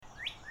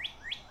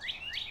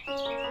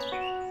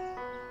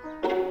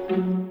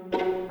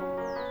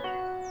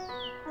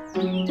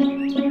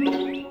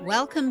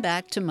Welcome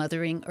back to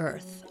Mothering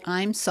Earth.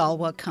 I'm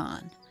Salwa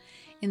Khan.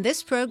 In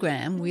this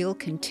program, we'll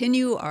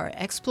continue our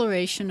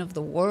exploration of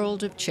the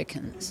world of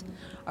chickens.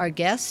 Our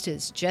guest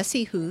is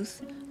Jesse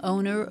Huth,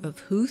 owner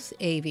of Huth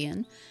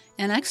Avian,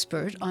 an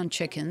expert on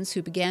chickens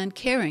who began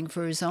caring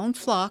for his own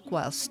flock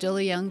while still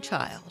a young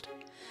child.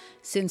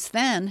 Since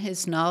then,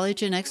 his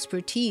knowledge and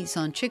expertise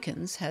on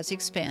chickens has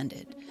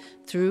expanded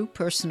through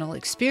personal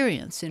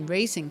experience in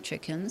raising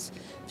chickens,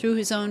 through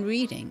his own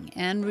reading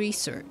and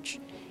research,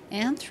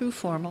 and through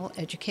formal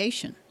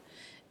education.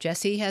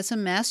 Jesse has a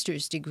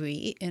master's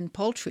degree in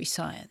poultry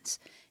science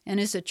and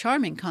is a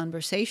charming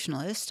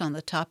conversationalist on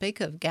the topic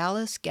of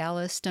Gallus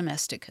gallus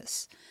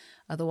domesticus,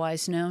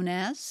 otherwise known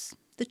as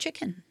the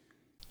chicken.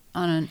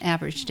 On an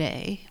average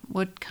day,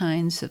 what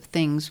kinds of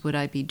things would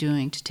I be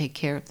doing to take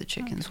care of the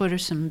chickens? What are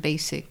some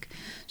basic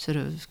sort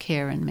of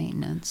care and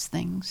maintenance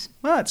things?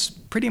 Well, it's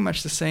pretty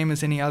much the same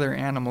as any other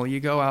animal.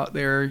 You go out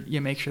there, you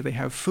make sure they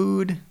have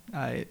food,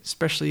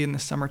 especially in the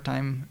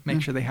summertime.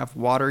 Make sure they have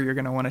water. You're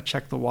going to want to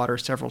check the water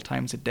several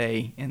times a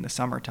day in the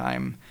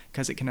summertime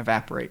because it can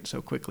evaporate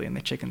so quickly and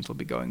the chickens will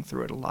be going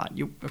through it a lot.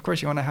 Of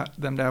course, you want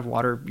them to have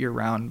water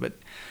year-round, but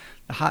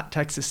the hot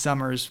Texas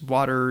summers,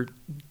 water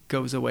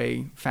goes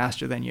away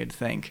faster than you'd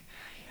think.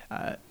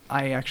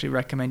 I actually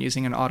recommend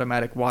using an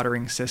automatic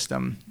watering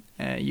system.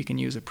 You can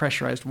use a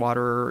pressurized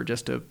water or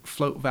just a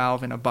float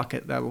valve in a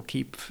bucket that will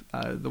keep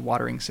the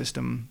watering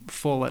system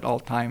full at all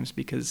times,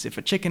 because if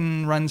a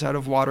chicken runs out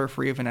of water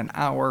for even an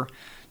hour,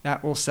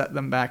 that will set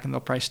them back and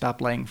they'll probably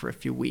stop laying for a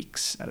few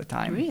weeks at a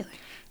time. Really?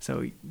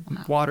 So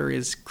water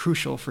is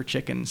crucial for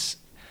chickens.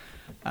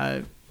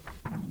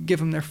 Give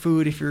them their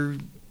food. If you're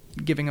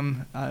giving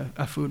them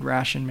a food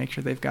ration, make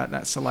sure they've got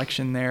that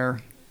selection there.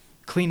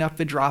 Clean up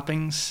the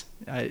droppings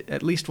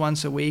at least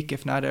once a week,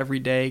 if not every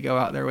day. Go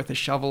out there with a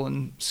shovel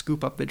and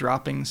scoop up the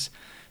droppings.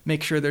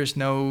 Make sure there's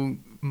no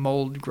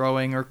mold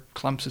growing or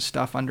clumps of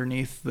stuff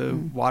underneath the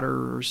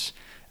waterers.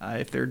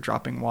 If they're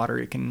dropping water,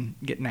 it can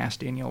get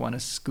nasty and you'll want to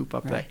scoop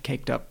up that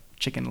caked up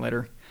chicken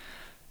litter.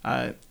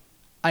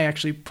 I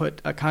actually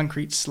put a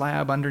concrete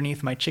slab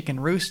underneath my chicken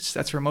roosts.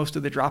 That's where most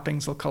of the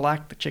droppings will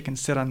collect. The chickens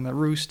sit on the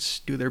roosts,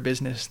 do their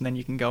business, and then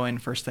you can go in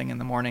first thing in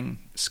the morning,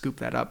 scoop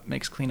that up.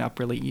 Makes cleanup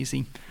really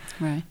easy.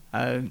 Right.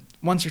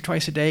 Once or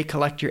twice a day,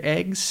 collect your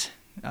eggs.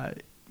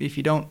 If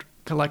you don't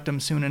collect them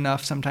soon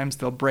enough, sometimes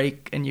they'll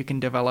break, and you can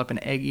develop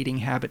an egg-eating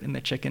habit in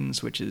the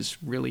chickens, which is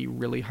really,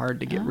 really hard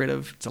to get rid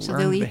of. It's a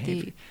learned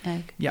behavior. The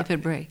egg if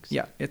it breaks.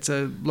 Yeah, it's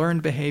a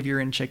learned behavior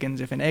in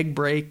chickens. If an egg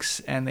breaks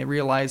and they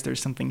realize there's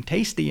something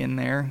tasty in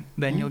there,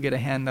 then you'll get a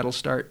hen that'll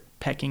start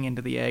pecking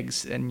into the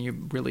eggs, and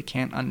you really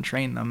can't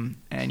untrain them,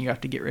 and you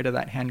have to get rid of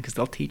that hen because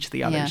they'll teach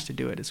the others to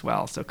do it as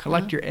well. So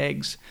collect your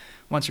eggs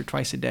once or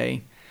twice a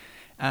day,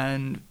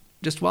 and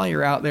just while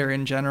you're out there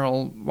in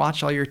general,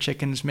 watch all your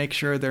chickens. Make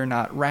sure they're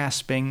not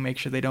rasping. Make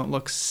sure they don't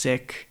look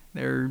sick.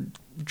 Their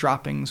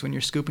droppings, when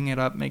you're scooping it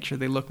up, make sure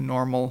they look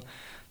normal.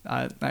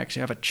 I actually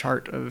have a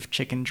chart of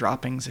chicken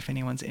droppings if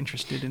anyone's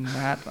interested in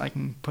that. I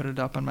can put it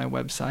up on my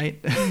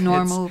website.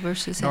 Normal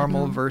versus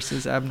normal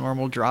versus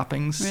abnormal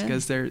droppings,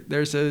 because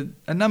there's a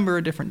number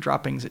of different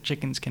droppings that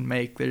chickens can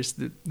make. There's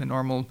the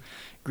normal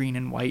green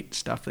and white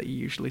stuff that you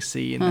usually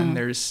see, and then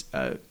there's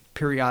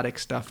periodic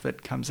stuff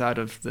that comes out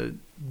of the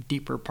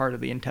deeper part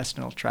of the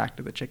intestinal tract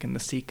of the chicken, the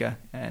ceca,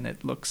 and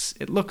it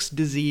looks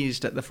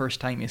diseased at the first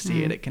time you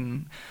see it. It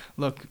can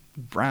look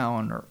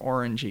brown or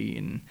orangey,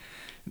 and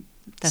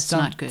that's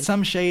not good.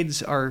 Some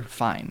shades are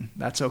fine.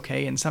 That's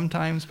okay, and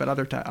sometimes, but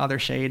other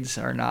shades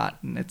are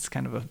not, and it's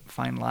kind of a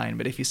fine line.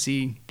 But if you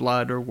see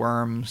blood or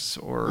worms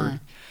or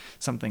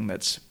something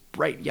that's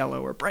bright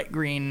yellow or bright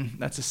green,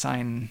 that's a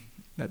sign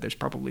that there's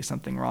probably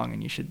something wrong,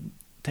 and you should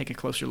take a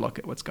closer look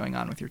at what's going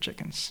on with your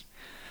chickens.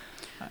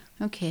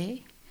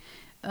 Okay.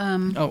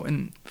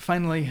 And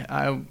finally,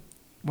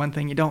 one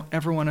thing you don't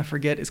ever want to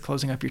forget is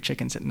closing up your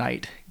chickens at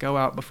night. Go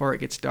out before it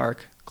gets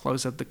dark,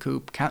 close up the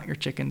coop, count your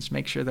chickens,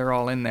 make sure they're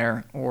all in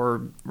there,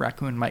 or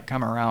raccoon might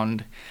come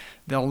around.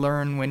 They'll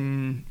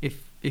learn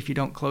if you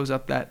don't close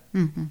up that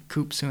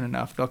coop soon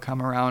enough, they'll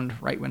come around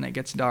right when it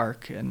gets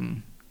dark,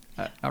 and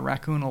a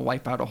raccoon will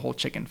wipe out a whole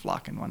chicken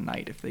flock in one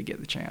night if they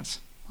get the chance.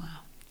 Wow.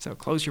 So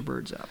close your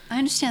birds up. I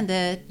understand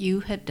that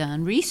you had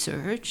done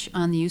research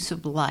on the use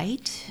of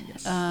light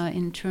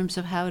in terms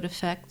of how it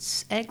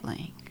affects egg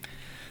laying.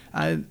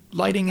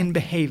 Lighting and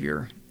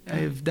behavior.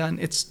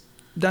 It's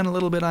done a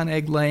little bit on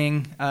egg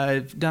laying.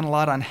 I've done a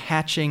lot on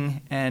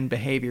hatching and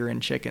behavior in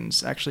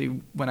chickens.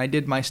 Actually, when I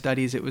did my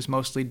studies, it was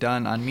mostly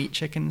done on meat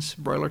chickens,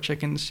 broiler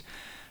chickens,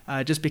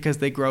 just because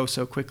they grow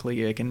so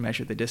quickly, I can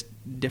measure the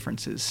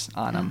differences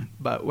on them.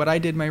 But what I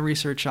did my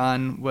research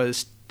on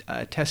was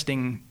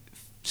testing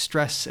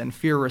stress and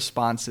fear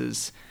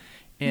responses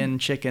in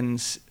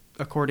chickens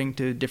according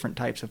to different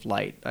types of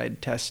light. I'd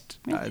test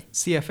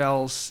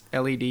CFLs,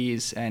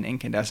 LEDs, and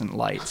incandescent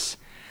lights.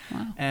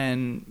 Wow.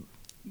 And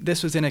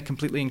this was in a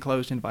completely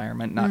enclosed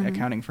environment, not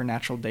accounting for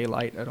natural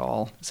daylight at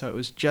all. So it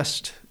was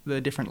just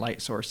the different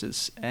light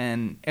sources.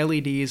 And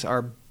LEDs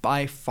are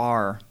by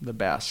far the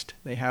best.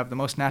 They have the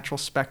most natural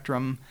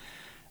spectrum.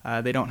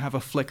 They don't have a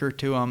flicker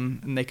to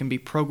them, and they can be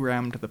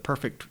programmed to the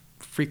perfect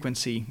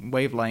frequency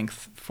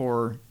wavelength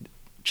for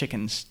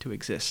chickens to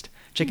exist.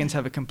 Chickens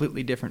have a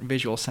completely different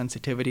visual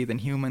sensitivity than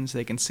humans.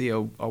 They can see a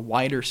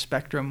wider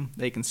spectrum.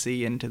 They can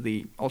see into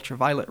the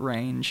ultraviolet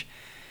range.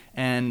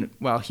 And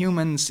while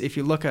humans, if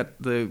you look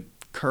at the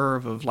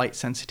curve of light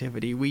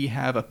sensitivity, we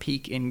have a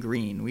peak in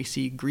green. We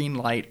see green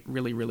light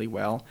really, really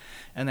well.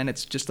 And then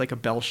it's just like a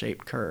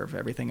bell-shaped curve.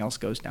 Everything else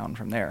goes down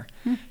from there.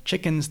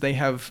 Chickens, they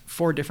have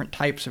 4 different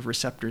types of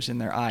receptors in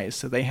their eyes.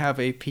 So they have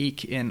a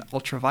peak in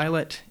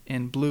ultraviolet,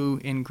 in blue,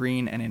 in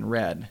green, and in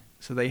red.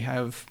 So they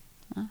have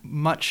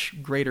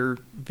much greater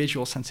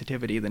visual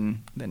sensitivity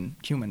than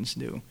humans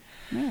do.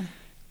 Yeah.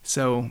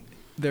 So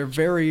they're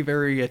very,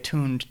 very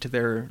attuned to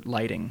their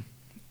lighting.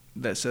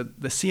 So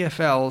the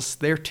CFLs,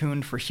 they're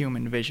tuned for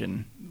human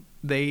vision.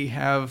 They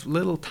have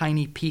little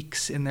tiny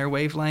peaks in their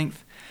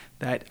wavelength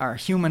that our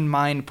human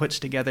mind puts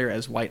together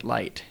as white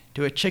light.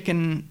 To a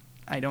chicken,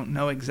 I don't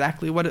know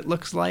exactly what it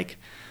looks like,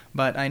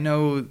 but I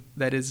know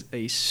that is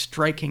a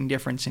striking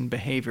difference in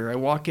behavior. I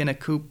walk in a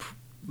coop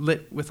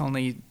lit with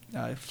only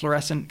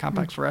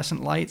compact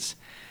fluorescent lights,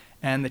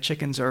 and the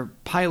chickens are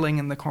piling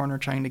in the corner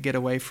trying to get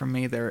away from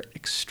me. They're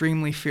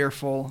extremely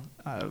fearful,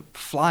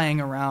 flying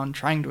around,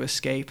 trying to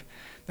escape.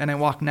 Then I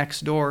walk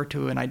next door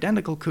to an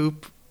identical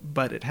coop,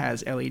 but it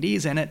has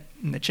LEDs in it,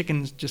 and the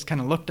chickens just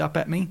kind of looked up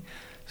at me,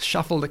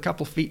 shuffled a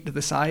couple feet to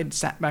the side,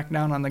 sat back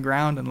down on the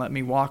ground, and let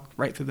me walk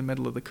right through the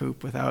middle of the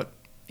coop without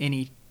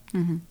any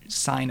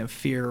sign of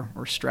fear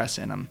or stress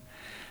in them.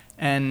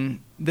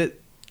 And the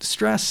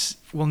stress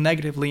will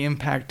negatively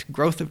impact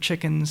growth of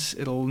chickens.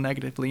 It'll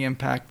negatively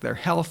impact their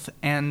health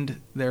and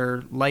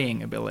their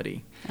laying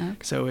ability. Okay.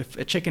 So if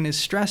a chicken is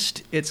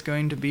stressed, it's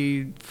going to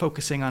be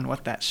focusing on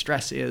what that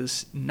stress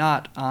is,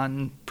 not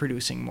on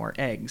producing more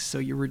eggs. So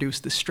you reduce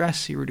the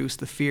stress, you reduce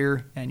the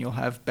fear, and you'll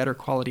have better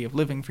quality of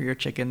living for your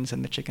chickens,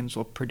 and the chickens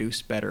will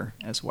produce better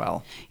as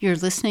well. You're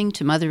listening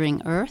to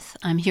Mothering Earth.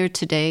 I'm here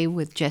today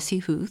with Jesse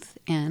Huth,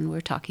 and we're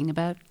talking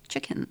about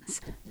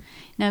chickens.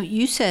 Now,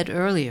 you said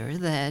earlier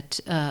that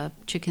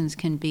chickens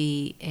can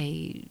be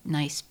a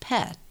nice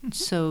pet.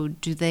 So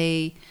do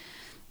they,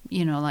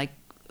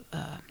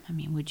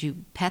 would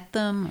you pet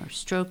them or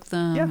stroke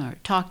them or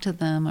talk to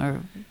them,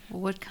 or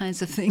what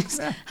kinds of things?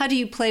 How do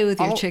you play with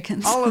your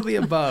chickens? All of the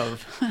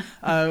above.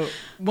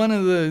 One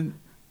of the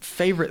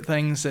favorite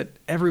things that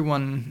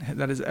everyone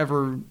that has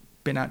ever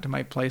been out to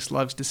my place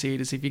loves to see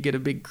it is if you get a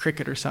big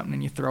cricket or something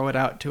and you throw it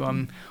out to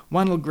them,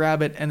 one will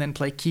grab it and then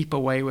play keep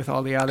away with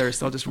all the others.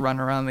 They'll just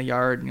run around the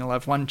yard, and you'll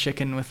have one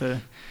chicken with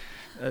a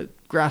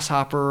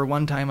grasshopper.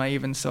 One time I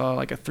even saw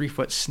like a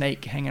 3-foot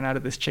snake hanging out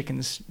of this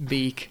chicken's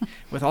beak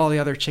with all the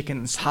other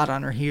chickens hot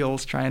on her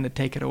heels trying to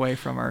take it away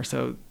from her.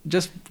 So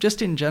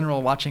just in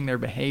general, watching their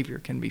behavior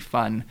can be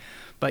fun.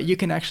 But you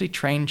can actually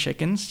train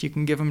chickens. You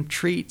can give them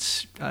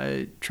treats,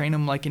 train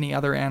them like any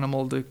other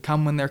animal to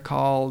come when they're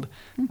called.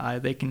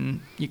 You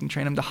can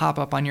train them to hop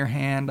up on your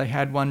hand. I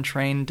had one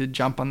trained to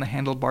jump on the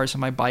handlebars of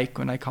my bike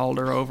when I called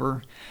her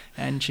over,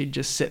 and she'd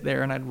just sit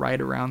there, and I'd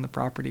ride around the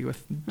property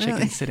with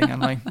chickens sitting on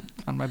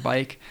my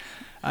bike.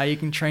 You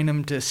can train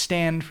them to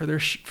stand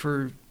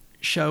for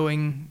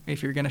showing.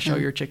 If you're going to show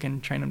your chicken,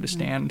 train them to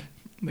stand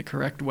the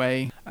correct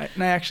way.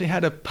 And I actually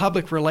had a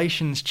public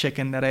relations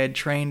chicken that I had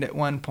trained at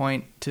one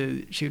point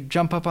she would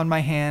jump up on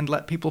my hand,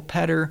 let people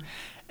pet her,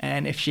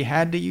 and if she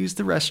had to use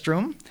the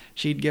restroom,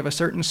 she'd give a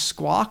certain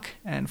squawk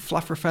and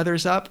fluff her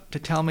feathers up to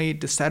tell me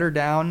to set her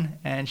down,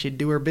 and she'd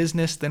do her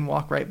business, then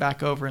walk right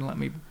back over and let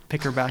me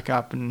pick her back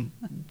up and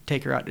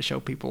take her out to show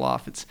people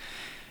off. It's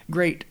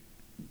great,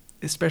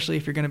 especially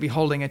if you're going to be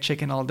holding a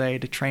chicken all day,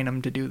 to train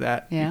them to do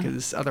that,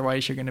 because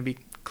otherwise you're going to be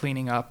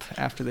cleaning up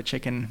after the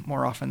chicken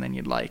more often than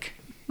you'd like.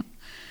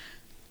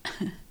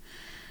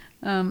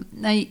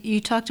 Now, you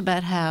talked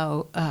about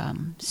how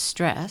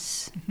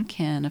stress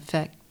can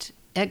affect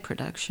egg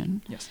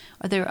production. Yes.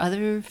 Are there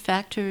other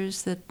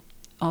factors that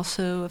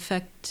also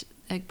affect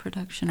egg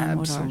production? And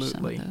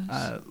absolutely. What are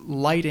some of those?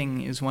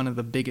 Lighting is one of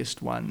the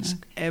biggest ones.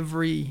 Okay.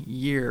 Every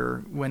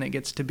year when it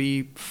gets to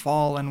be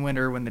fall and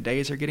winter, when the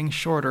days are getting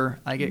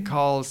shorter, I get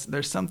calls,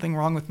 there's something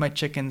wrong with my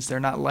chickens, they're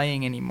not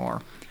laying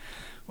anymore.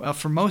 Well,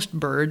 for most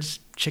birds,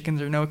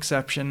 chickens are no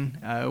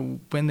exception.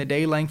 When the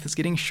day length is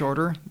getting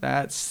shorter,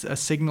 that's a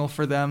signal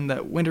for them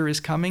that winter is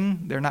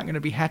coming. They're not going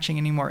to be hatching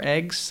any more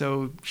eggs,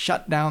 so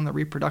shut down the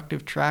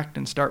reproductive tract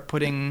and start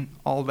putting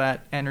all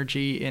that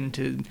energy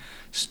into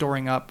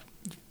storing up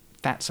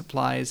fat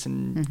supplies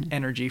and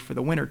energy for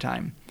the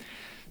wintertime.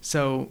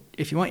 So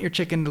if you want your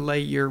chicken to lay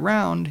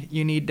year-round,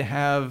 you need to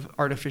have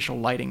artificial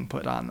lighting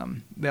put on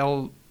them.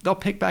 They'll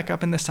pick back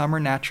up in the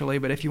summer naturally,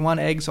 but if you want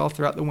eggs all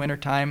throughout the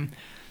wintertime,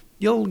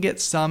 you'll get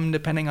some,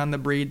 depending on the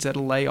breeds,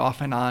 that'll lay off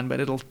and on, but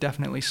it'll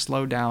definitely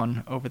slow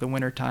down over the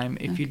wintertime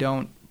if you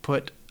don't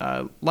put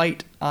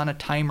light on a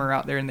timer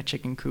out there in the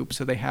chicken coop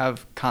so they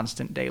have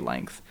constant day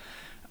length.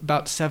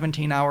 About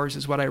 17 hours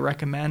is what I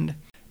recommend.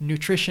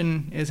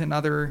 Nutrition is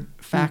another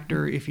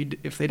factor.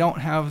 If they don't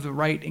have the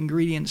right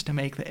ingredients to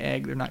make the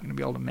egg, they're not going to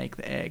be able to make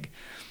the egg.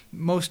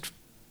 Most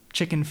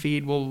chicken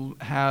feed will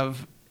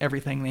have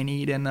everything they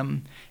need in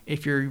them.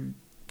 If you're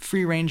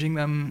free-ranging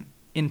them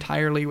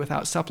entirely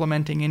without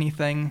supplementing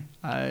anything,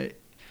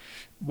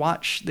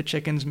 watch the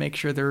chickens, make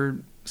sure they're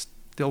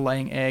still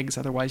laying eggs.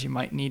 Otherwise, you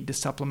might need to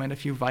supplement a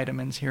few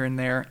vitamins here and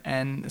there,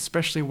 and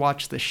especially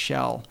watch the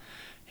shell.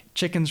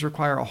 Chickens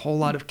require a whole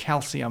lot of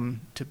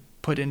calcium to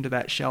put into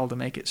that shell to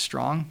make it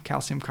strong,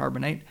 calcium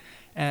carbonate.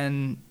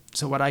 And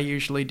so what I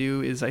usually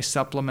do is I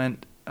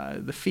supplement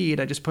the feed.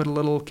 I just put a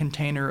little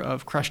container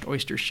of crushed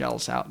oyster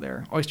shells out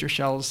there. Oyster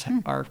shells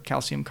are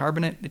calcium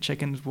carbonate. The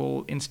chickens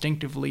will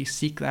instinctively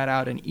seek that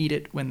out and eat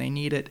it when they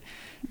need it,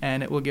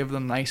 and it will give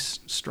them nice,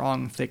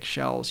 strong, thick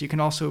shells. You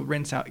can also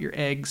rinse out your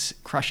eggs,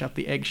 crush up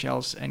the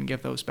eggshells, and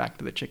give those back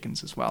to the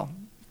chickens as well.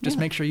 Just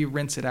make sure you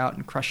rinse it out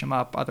and crush them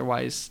up.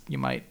 Otherwise, you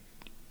might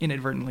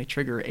inadvertently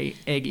trigger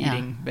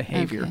egg-eating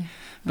behavior. Okay.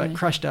 But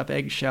crushed up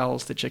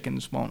eggshells, the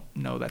chickens won't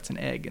know that's an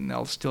egg, and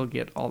they'll still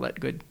get all that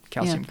good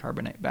calcium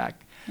carbonate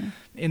back.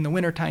 In the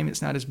wintertime,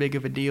 it's not as big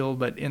of a deal,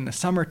 but in the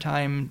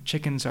summertime,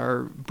 chickens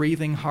are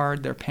breathing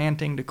hard, they're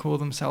panting to cool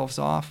themselves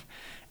off,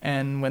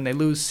 and when they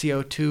lose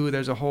CO2,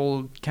 there's a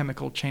whole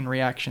chemical chain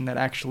reaction that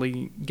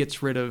actually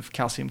gets rid of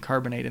calcium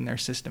carbonate in their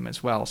system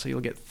as well. So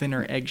you'll get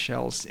thinner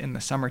eggshells in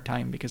the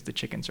summertime because the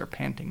chickens are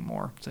panting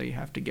more. So you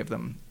have to give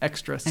them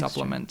extra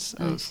supplements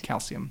of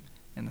calcium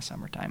in the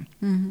summertime.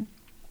 Mm-hmm.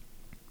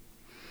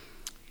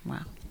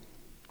 Wow.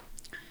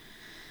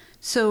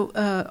 So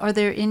are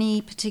there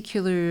any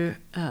particular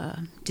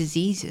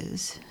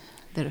diseases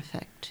that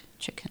affect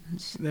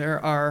chickens? There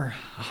are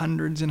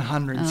hundreds and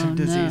hundreds of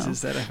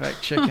diseases that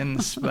affect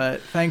chickens, but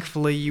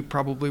thankfully you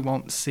probably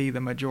won't see the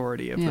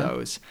majority of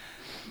those.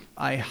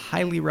 I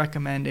highly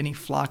recommend any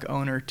flock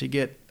owner to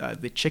get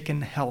the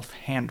Chicken Health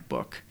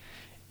Handbook.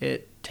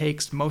 It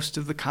takes most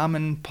of the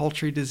common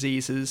poultry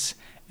diseases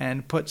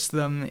and puts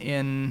them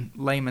in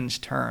layman's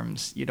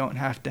terms. You don't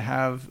have to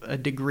have a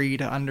degree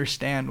to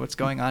understand what's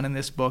going on in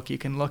this book. You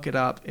can look it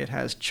up. It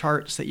has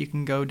charts that you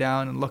can go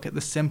down and look at the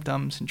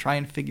symptoms and try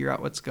and figure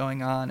out what's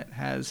going on. It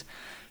has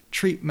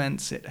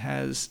treatments. It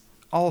has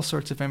all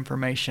sorts of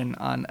information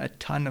on a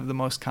ton of the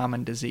most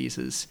common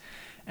diseases.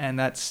 And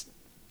that's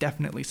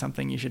definitely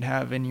something you should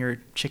have in your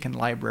chicken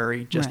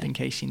library just in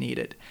case you need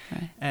it.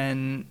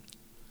 And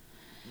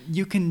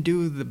you can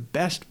do the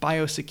best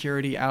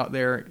biosecurity out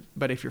there,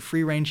 but if you're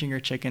free-ranging your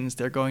chickens,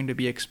 they're going to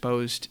be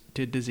exposed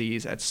to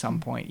disease at some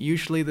point.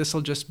 Usually this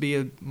will just be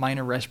a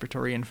minor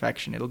respiratory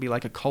infection. It'll be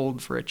like a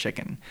cold for a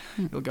chicken.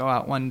 You'll go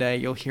out one day,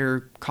 you'll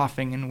hear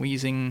coughing and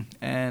wheezing,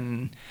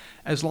 and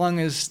as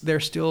long as they're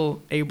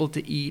still able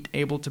to eat,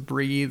 able to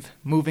breathe,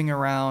 moving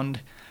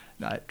around,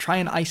 try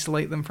and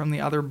isolate them from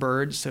the other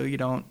birds so you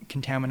don't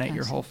contaminate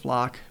your whole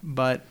flock,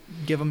 but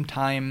give them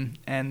time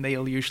and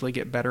they'll usually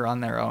get better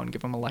on their own.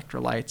 Give them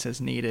electrolytes as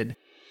needed.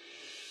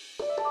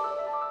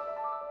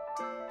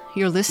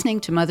 You're listening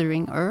to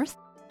Mothering Earth.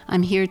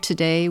 I'm here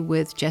today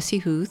with Jessie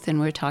Huth, and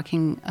we're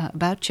talking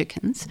about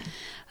chickens.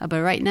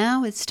 But right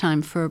now it's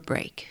time for a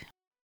break.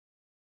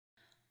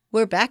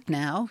 We're back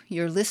now.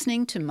 You're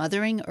listening to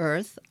Mothering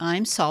Earth.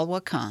 I'm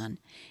Salwa Khan,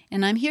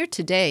 and I'm here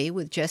today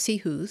with Jessie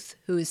Huth,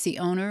 who is the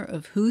owner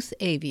of Huth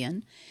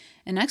Avian,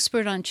 an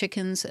expert on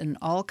chickens and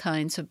all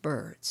kinds of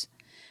birds.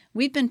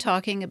 We've been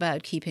talking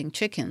about keeping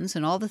chickens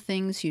and all the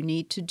things you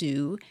need to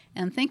do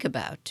and think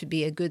about to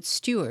be a good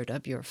steward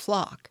of your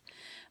flock.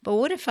 But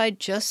what if I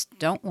just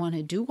don't want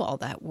to do all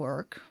that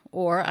work,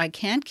 or I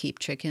can't keep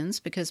chickens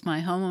because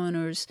my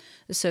homeowners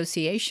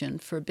association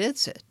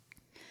forbids it?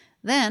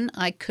 Then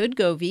I could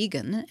go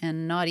vegan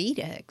and not eat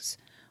eggs,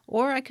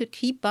 or I could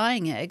keep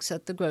buying eggs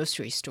at the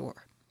grocery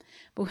store.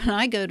 But when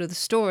I go to the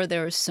store,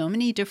 there are so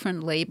many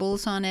different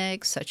labels on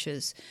eggs, such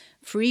as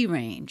free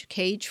range,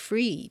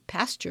 cage-free,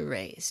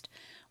 pasture-raised.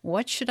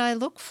 What should I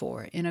look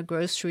for in a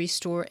grocery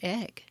store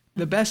egg?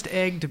 The best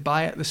egg to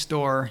buy at the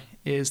store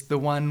is the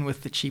one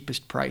with the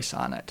cheapest price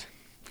on it.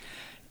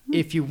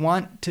 If you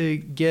want to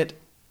get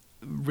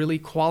really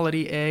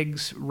quality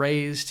eggs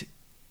raised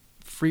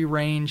free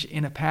range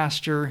in a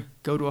pasture,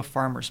 go to a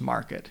farmer's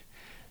market.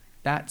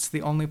 That's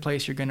the only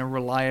place you're going to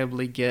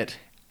reliably get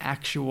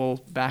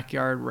actual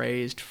backyard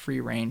raised free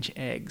range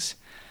eggs.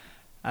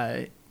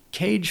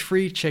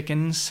 Cage-free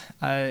chickens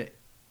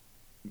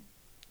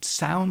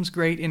sounds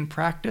great in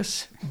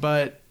practice,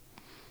 but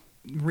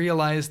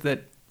realize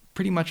that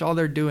pretty much all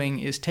they're doing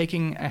is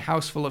taking a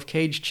house full of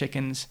cage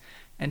chickens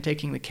and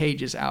taking the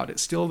cages out.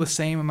 It's still the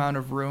same amount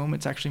of room.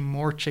 It's actually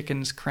more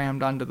chickens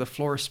crammed onto the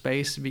floor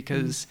space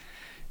because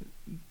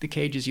the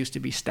cages used to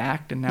be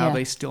stacked, and now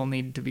they still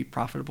need to be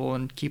profitable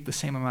and keep the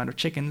same amount of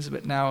chickens.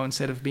 But now,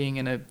 instead of being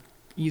in a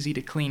easy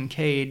to clean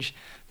cage,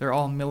 they're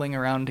all milling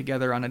around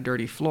together on a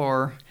dirty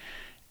floor,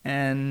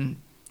 and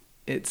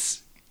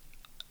it's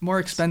more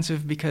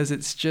expensive because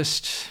it's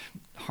just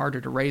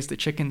harder to raise the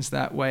chickens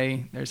that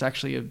way. There's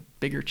actually a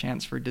bigger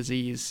chance for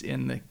disease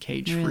in the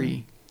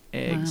cage-free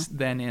eggs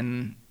than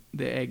in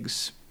the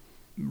eggs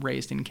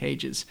raised in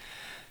cages.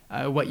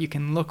 What you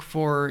can look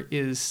for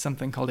is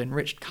something called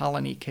enriched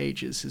colony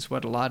cages, is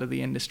what a lot of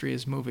the industry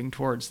is moving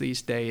towards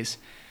these days.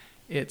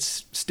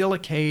 It's still a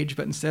cage,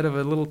 but instead of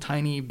a little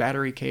tiny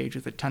battery cage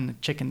with a ton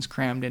of chickens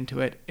crammed into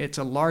it, it's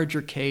a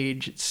larger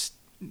cage. It's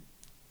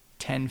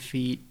 10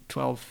 feet,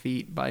 12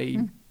 feet by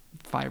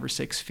 5 or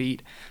 6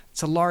 feet.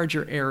 It's a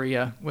larger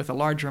area with a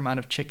larger amount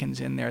of chickens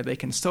in there. They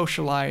can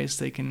socialize,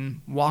 they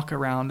can walk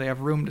around, they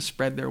have room to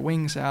spread their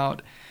wings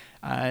out,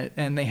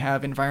 and they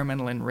have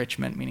environmental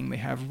enrichment, meaning they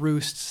have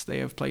roosts, they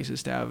have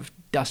places to have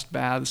dust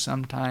baths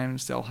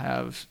sometimes, they'll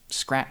have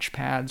scratch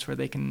pads where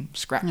they can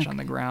scratch on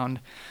the ground.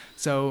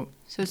 So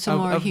it's a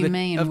more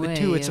humane way. Of the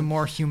two, it's a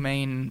more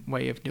humane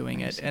way of doing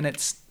it. And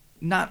it's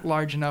not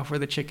large enough where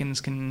the chickens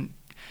can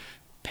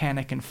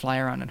panic and fly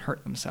around and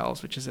hurt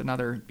themselves, which is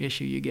another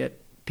issue. You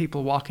get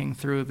people walking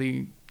through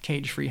the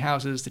cage-free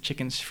houses, the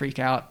chickens freak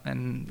out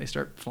and they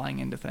start flying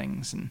into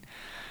things, and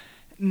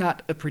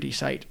not a pretty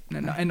sight.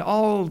 And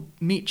all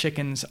meat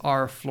chickens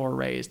are floor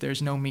raised.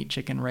 There's no meat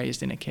chicken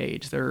raised in a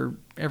cage.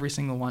 Every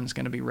single one's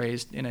going to be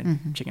raised in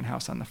a chicken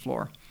house on the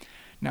floor.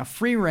 Now,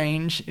 free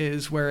range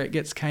is where it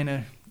gets kind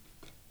of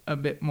a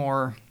bit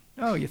more,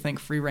 you think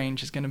free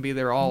range is going to be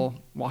they're all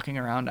walking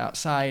around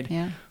outside.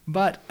 Yeah.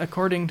 But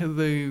according to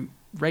the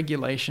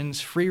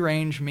regulations, free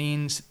range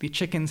means the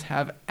chickens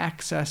have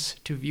access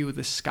to view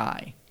the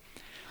sky.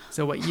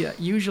 So what it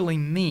usually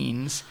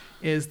means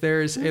is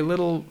there's a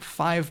little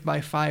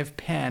 5x5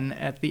 pen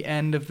at the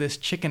end of this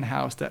chicken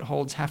house that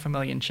holds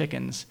 500,000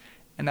 chickens,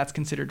 and that's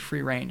considered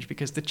free range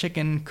because the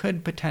chicken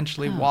could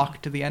potentially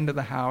walk to the end of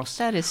the house,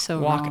 that is so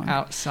walk wrong.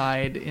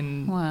 outside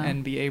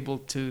and be able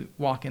to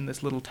walk in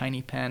this little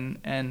tiny pen,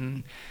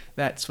 and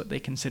that's what they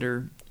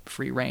consider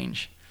free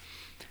range.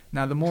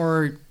 Now, the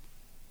more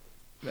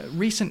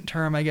recent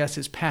term, I guess,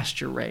 is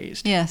pasture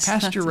raised. Yes,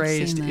 pasture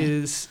raised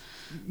is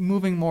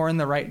moving more in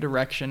the right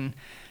direction,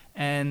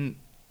 and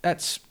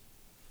that's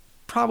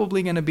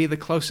probably going to be the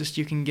closest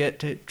you can get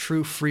to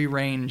true free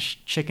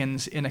range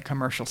chickens in a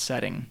commercial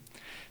setting.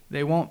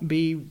 They won't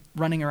be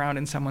running around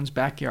in someone's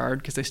backyard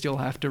because they still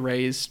have to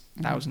raise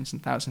thousands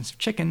and thousands of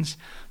chickens,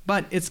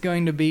 but it's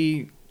going to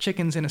be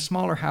chickens in a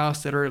smaller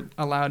house that are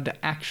allowed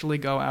to actually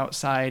go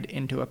outside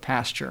into a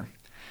pasture.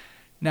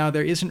 Now,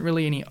 there isn't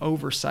really any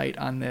oversight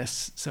on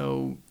this,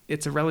 so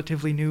it's a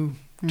relatively new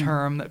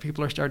term that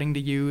people are starting to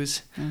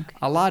use. Okay.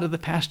 A lot of the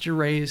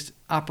pasture-raised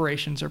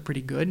operations are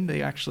pretty good.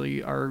 They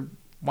actually are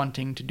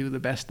wanting to do the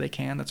best they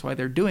can. That's why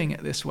they're doing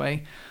it this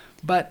way.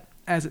 But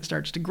as it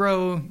starts to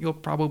grow, you'll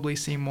probably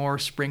see more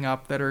spring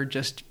up that are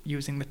just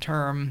using the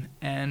term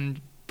and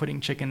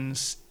putting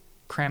chickens,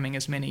 cramming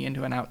as many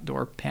into an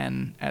outdoor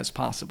pen as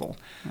possible.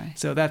 Right.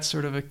 So that's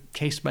sort of a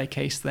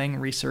case-by-case thing.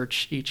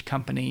 Research each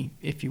company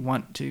if you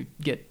want to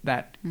get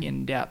that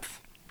in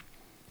depth.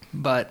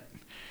 But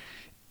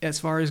as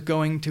far as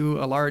going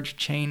to a large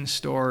chain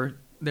store,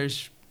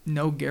 there's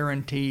no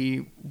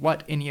guarantee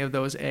what any of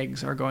those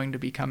eggs are going to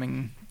be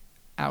coming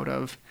out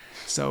of.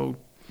 So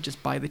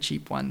just buy the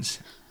cheap ones.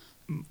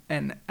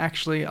 And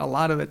actually, a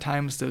lot of the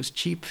times, those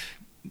cheap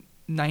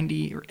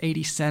 90 or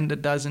 80 cent a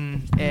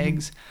dozen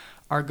eggs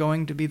are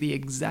going to be the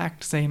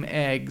exact same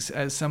eggs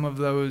as some of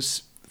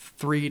those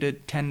 $3 to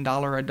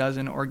 $10 a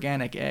dozen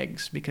organic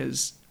eggs,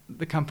 because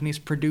the companies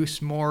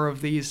produce more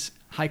of these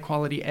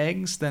high-quality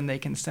eggs than they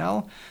can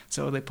sell,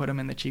 so they put them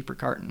in the cheaper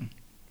carton.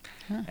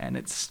 And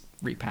it's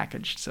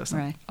repackaged. So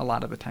a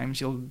lot of the times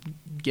you'll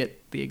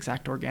get the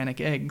exact organic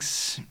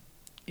eggs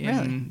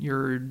in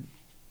your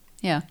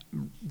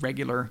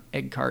regular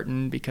egg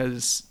carton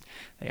because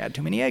they had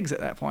too many eggs at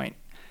that point.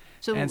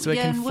 So it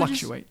can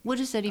fluctuate. What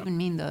does that even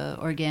mean, the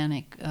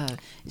organic?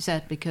 Is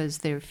that because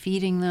they're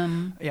feeding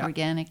them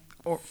organic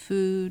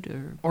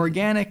food? Or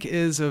organic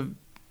is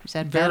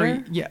that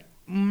better? Yeah.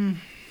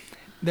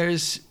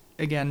 There's,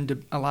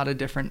 again, a lot of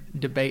different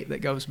debate that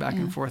goes back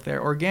and forth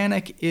there.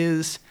 Organic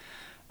is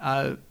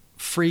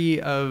free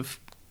of,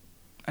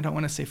 I don't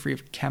want to say free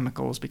of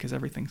chemicals because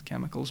everything's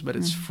chemicals, but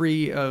it's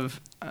free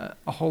of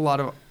a whole lot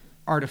of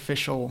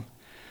artificial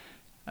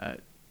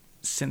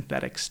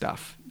synthetic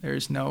stuff.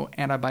 There's no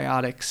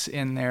antibiotics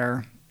in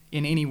there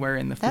anywhere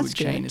in the food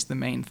chain is the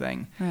main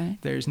thing. Right.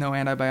 There's no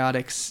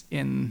antibiotics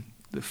in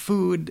the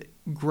food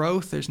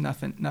growth. There's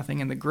nothing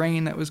in the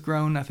grain that was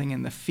grown, nothing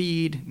in the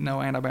feed,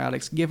 no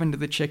antibiotics given to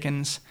the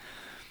chickens,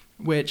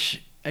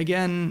 which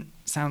again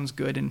sounds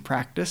good in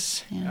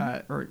practice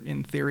or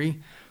in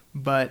theory,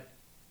 but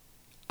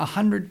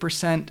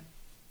 100%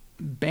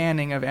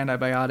 banning of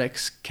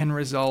antibiotics can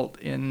result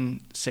in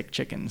sick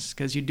chickens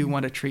because you do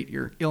want to treat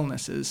your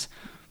illnesses.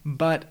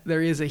 But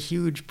there is a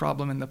huge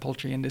problem in the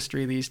poultry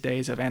industry these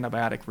days of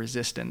antibiotic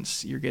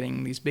resistance. You're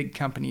getting these big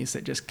companies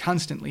that just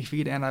constantly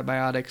feed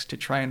antibiotics to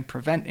try and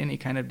prevent any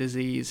kind of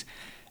disease.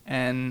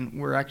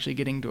 And we're actually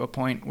getting to a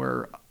point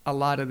where a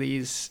lot of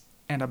these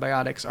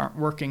antibiotics aren't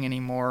working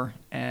anymore.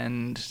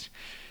 And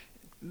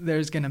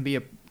there's going to be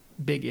a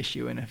big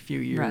issue in a few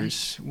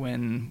years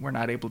when we're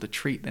not able to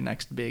treat the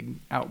next big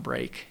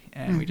outbreak,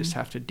 and we just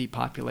have to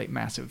depopulate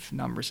massive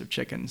numbers of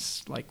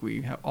chickens like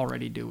we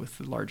already do with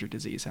the larger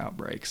disease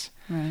outbreaks.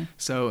 Right.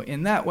 So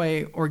in that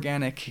way,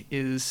 organic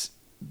is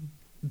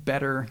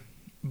better,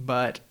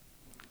 but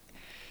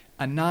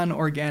a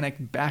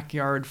non-organic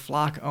backyard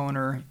flock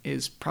owner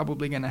is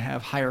probably going to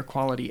have higher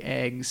quality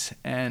eggs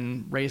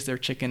and raise their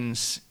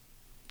chickens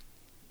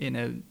in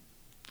a,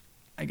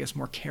 I guess,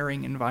 more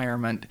caring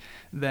environment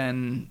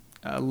than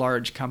a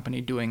large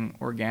company doing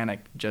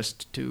organic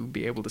just to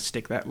be able to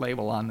stick that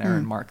label on there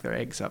and mark their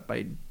eggs up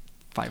by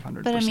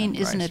 500%. But I mean,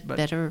 price. isn't it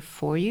better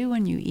for you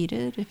when you eat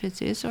it if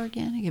it is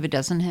organic, if it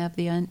doesn't have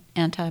the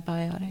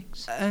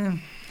antibiotics?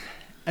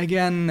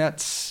 Again,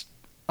 that's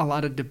a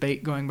lot of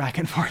debate going back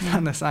and forth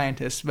on the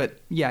scientists. But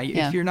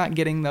if you're not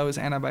getting those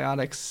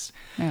antibiotics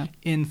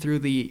in through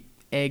the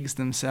eggs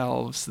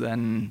themselves,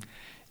 then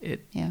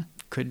it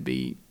could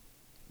be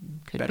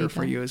better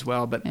for you as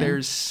well. But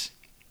there's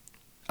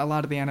a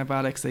lot of the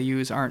antibiotics they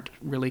use aren't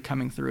really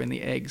coming through in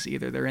the eggs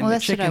either. They're in the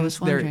chickens.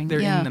 They're in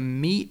the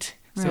meat.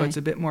 So it's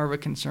a bit more of a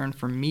concern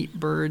for meat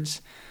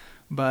birds.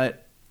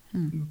 But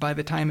by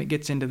the time it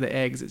gets into the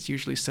eggs, it's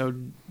usually so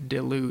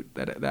dilute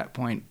that at that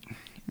point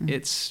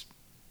it's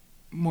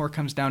more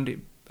comes down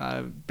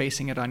to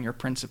basing it on your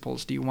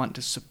principles. Do you want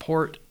to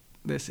support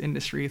this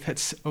industry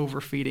that's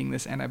overfeeding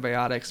this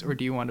antibiotics, or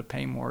do you want to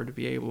pay more to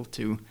be able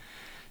to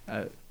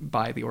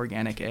buy the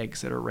organic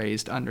eggs that are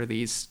raised under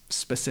these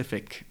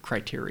specific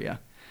criteria?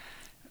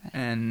 Right.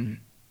 And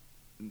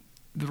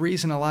the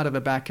reason a lot of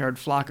the backyard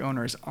flock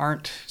owners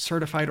aren't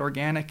certified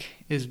organic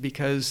is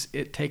because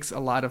it takes a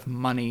lot of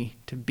money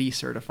to be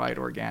certified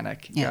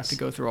organic. You have to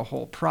go through a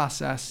whole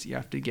process. You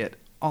have to get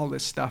all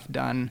this stuff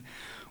done,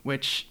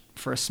 which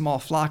for a small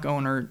flock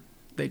owner,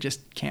 they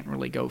just can't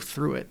really go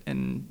through it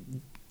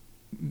and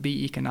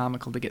be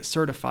economical to get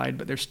certified,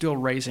 but they're still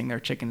raising their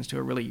chickens to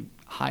a really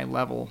high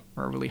level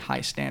or a really high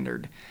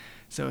standard.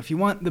 So if you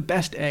want the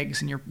best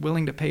eggs and you're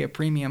willing to pay a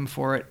premium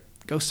for it,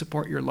 go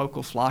support your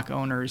local flock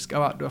owners,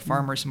 go out to a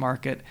farmer's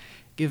market,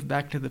 give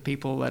back to the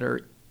people that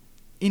are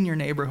in your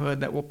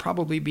neighborhood that will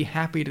probably be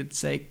happy to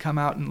say, come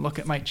out and look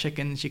at my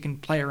chickens. You can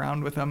play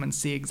around with them and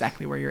see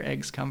exactly where your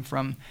eggs come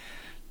from.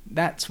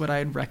 That's what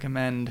I'd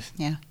recommend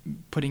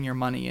putting your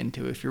money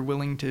into. If you're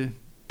willing to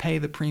pay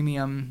the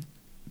premium,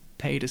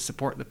 pay to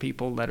support the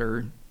people that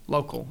are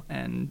local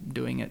and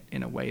doing it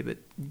in a way that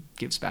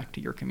gives back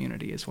to your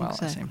community as well at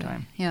the same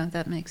time. Yeah,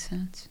 that makes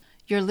sense.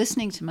 You're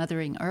listening to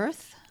Mothering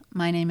Earth.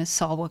 My name is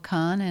Salwa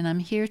Khan, and I'm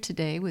here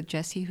today with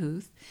Jesse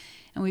Huth.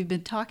 And we've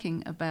been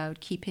talking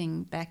about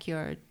keeping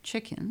backyard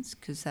chickens,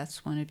 because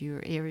that's one of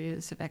your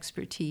areas of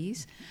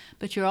expertise.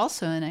 But you're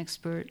also an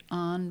expert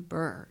on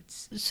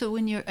birds. So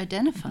when you're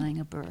identifying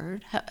a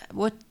bird,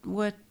 what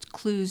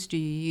clues do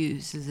you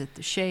use? Is it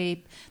the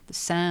shape, the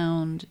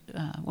sound?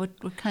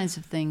 What kinds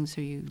of things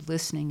are you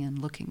listening and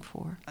looking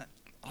for?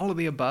 All of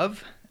the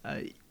above.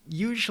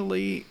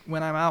 Usually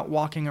when I'm out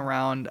walking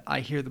around,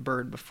 I hear the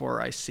bird before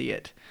I see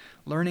it.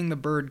 Learning the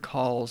bird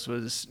calls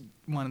was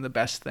one of the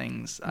best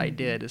things I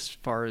did as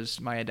far as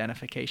my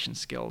identification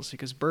skills,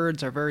 because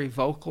birds are very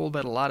vocal,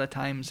 but a lot of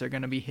times they're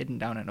going to be hidden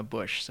down in a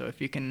bush. So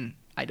if you can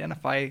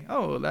identify,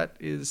 oh, that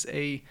is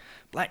a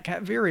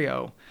black-cap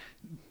vireo,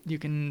 you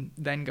can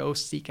then go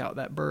seek out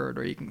that bird.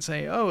 Or you can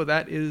say, oh,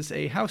 that is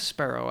a house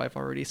sparrow. I've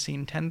already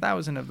seen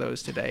 10,000 of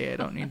those today. I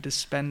don't need to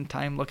spend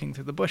time looking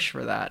through the bush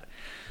for that.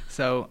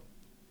 So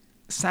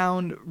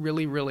sound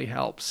really, really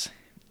helps.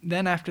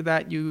 Then after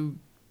that, you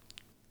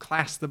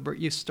class the bird.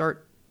 You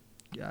start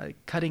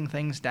cutting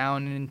things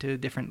down into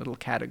different little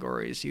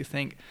categories. You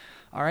think,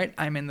 all right,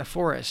 I'm in the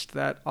forest.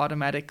 That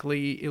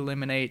automatically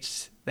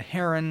eliminates the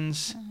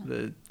herons,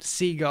 the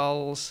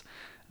seagulls,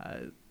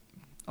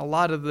 a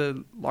lot of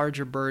the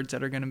larger birds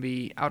that are going to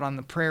be out on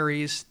the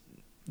prairies.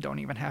 Don't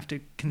even have to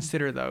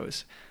consider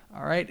those.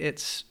 All right,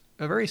 it's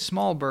a very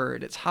small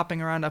bird. It's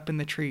hopping around up in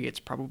the tree. It's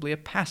probably a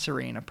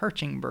passerine, a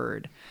perching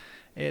bird.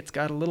 It's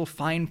got a little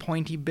fine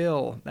pointy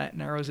bill. That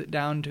narrows it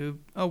down to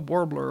a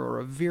warbler or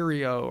a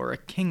vireo or a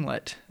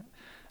kinglet.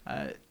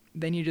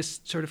 Then you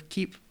just sort of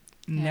keep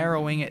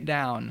narrowing it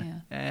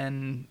down,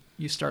 and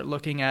you start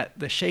looking at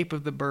the shape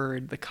of the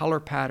bird, the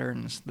color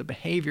patterns, the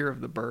behavior of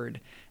the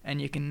bird,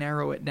 and you can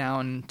narrow it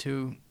down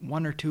to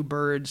one or two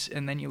birds,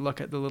 and then you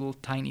look at the little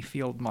tiny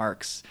field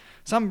marks.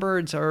 Some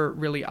birds are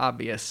really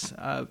obvious.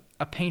 A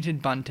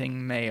painted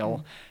bunting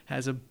male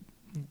has a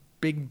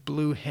big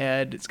blue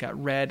head. It's got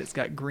red, it's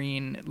got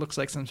green. It looks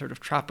like some sort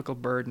of tropical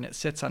bird, and it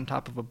sits on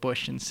top of a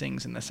bush and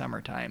sings in the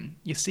summertime.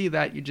 You see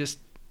that,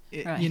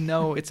 you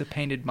know it's a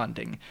painted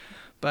bunting.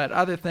 But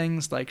other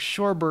things like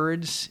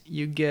shorebirds,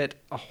 you get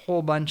a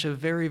whole bunch of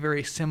very,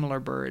 very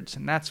similar birds,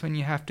 and that's when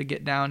you have to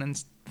get down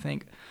and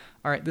think,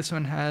 all right, this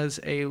one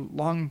has a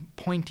long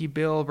pointy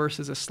bill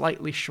versus a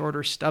slightly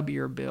shorter,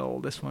 stubbier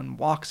bill. This one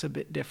walks a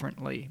bit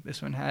differently.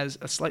 This one has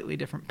a slightly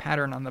different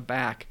pattern on the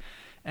back.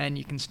 And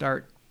you can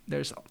start,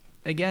 there's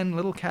again,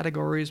 little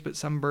categories, but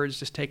some birds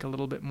just take a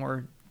little bit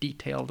more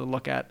detail to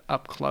look at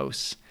up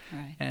close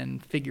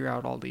and figure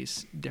out all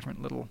these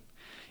different little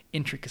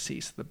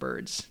intricacies of the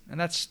birds. And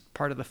that's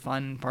part of the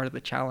fun, part of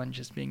the challenge,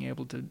 is being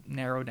able to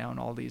narrow down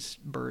all these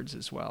birds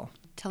as well.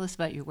 Tell us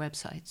about your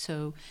website.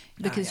 So,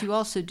 because you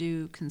also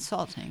do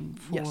consulting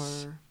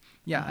for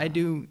Yeah, I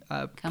do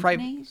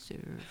companies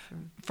or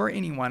for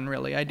anyone,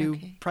 really. I do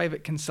Okay.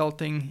 private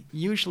consulting.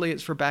 Usually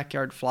it's for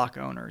backyard flock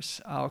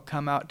owners. I'll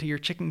come out to your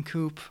chicken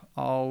coop.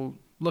 I'll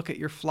look at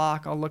your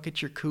flock. I'll look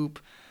at your coop.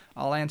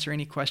 I'll answer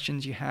any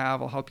questions you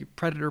have. I'll help you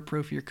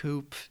predator-proof your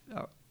coop.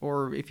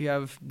 Or if you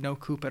have no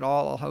coop at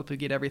all, I'll help you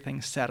get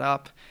everything set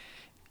up.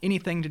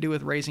 Anything to do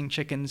with raising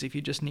chickens, if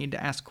you just need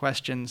to ask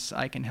questions,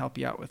 I can help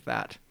you out with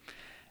that.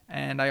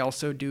 And I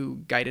also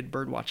do guided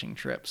bird watching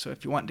trips. So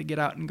if you want to get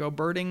out and go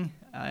birding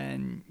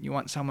and you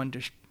want someone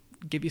to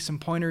give you some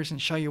pointers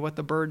and show you what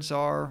the birds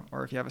are,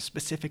 or if you have a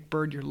specific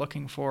bird you're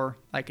looking for,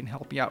 I can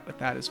help you out with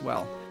that as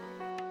well.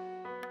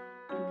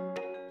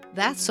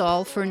 That's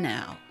all for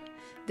now.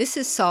 This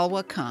is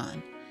Salwa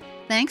Khan.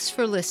 Thanks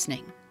for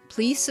listening.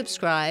 Please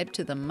subscribe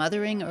to the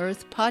Mothering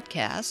Earth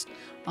podcast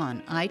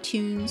on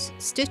iTunes,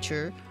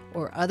 Stitcher,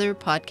 or other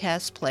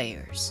podcast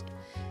players.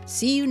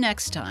 See you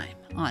next time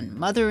on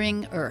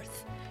Mothering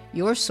Earth,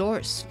 your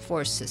source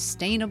for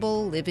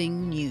sustainable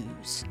living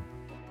news.